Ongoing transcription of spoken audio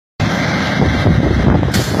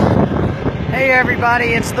Hey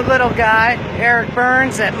everybody, it's the little guy, Eric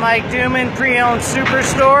Burns at Mike Duman Pre-Owned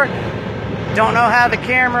Superstore. Don't know how the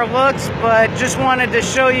camera looks, but just wanted to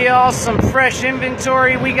show you all some fresh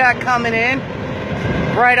inventory we got coming in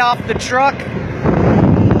right off the truck.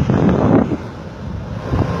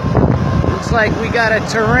 Looks like we got a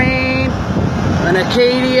Terrain, an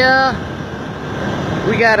Acadia,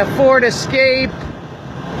 we got a Ford Escape,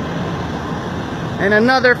 and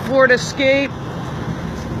another Ford Escape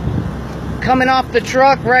coming off the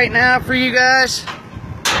truck right now for you guys.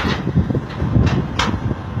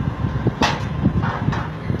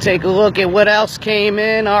 Take a look at what else came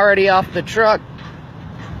in already off the truck.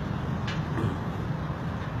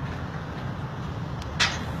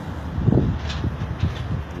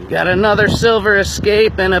 Got another silver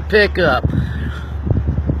Escape and a pickup.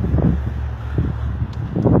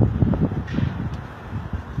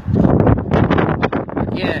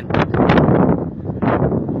 Again,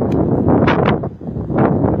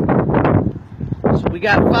 so we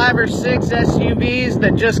got 5 or 6 SUVs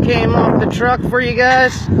that just came off the truck for you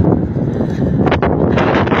guys.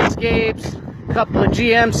 Escapes, a couple of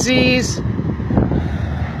GMCs.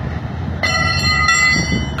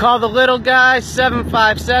 Call the little guy,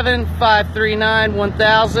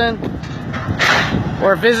 757-539-1000,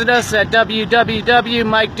 or visit us at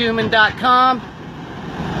www.mikeduman.com.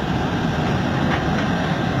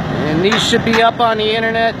 And these should be up on the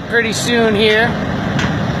internet pretty soon here.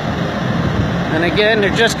 And again,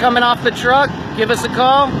 they're just coming off the truck. Give us a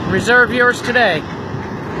call, reserve yours today.